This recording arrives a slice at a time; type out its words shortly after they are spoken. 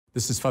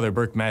This is Father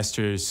Burke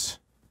Masters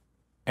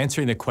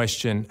answering the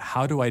question,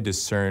 how do I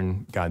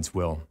discern God's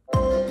will?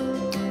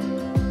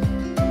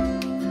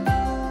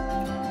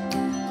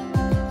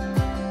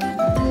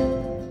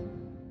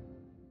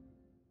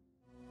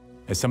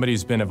 As somebody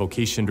who's been a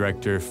vocation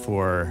director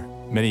for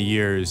many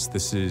years,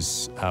 this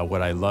is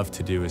what I love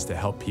to do, is to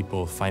help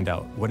people find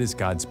out what is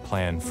God's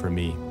plan for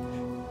me.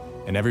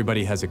 And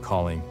everybody has a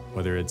calling,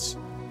 whether it's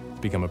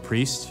to become a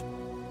priest,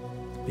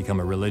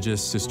 become a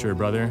religious sister or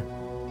brother,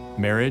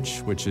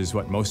 marriage, which is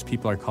what most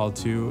people are called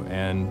to,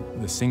 and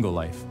the single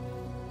life.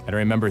 And I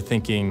remember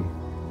thinking,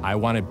 I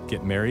want to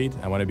get married,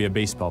 I want to be a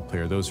baseball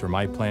player. Those were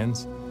my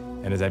plans.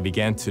 And as I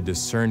began to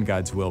discern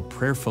God's will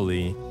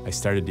prayerfully, I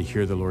started to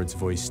hear the Lord's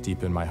voice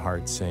deep in my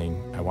heart saying,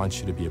 I want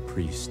you to be a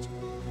priest.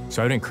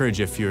 So I would encourage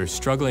you, if you're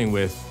struggling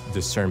with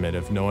discernment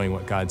of knowing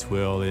what God's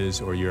will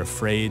is, or you're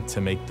afraid to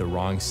make the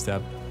wrong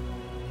step,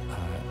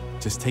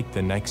 just take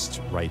the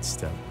next right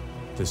step.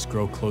 Just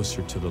grow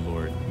closer to the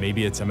Lord.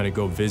 Maybe it's, I'm going to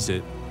go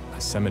visit a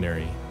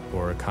seminary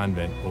or a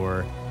convent,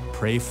 or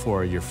pray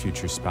for your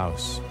future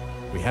spouse.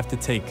 We have to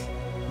take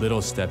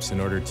little steps in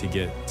order to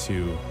get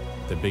to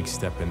the big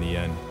step in the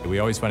end. We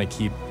always want to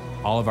keep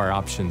all of our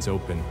options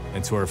open,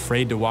 and so we're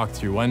afraid to walk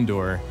through one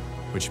door,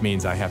 which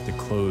means I have to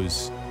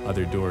close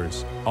other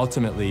doors.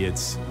 Ultimately,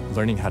 it's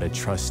learning how to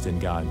trust in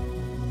God.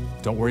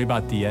 Don't worry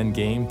about the end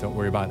game, don't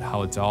worry about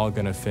how it's all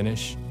going to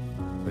finish,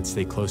 but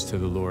stay close to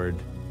the Lord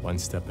one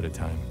step at a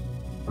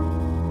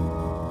time.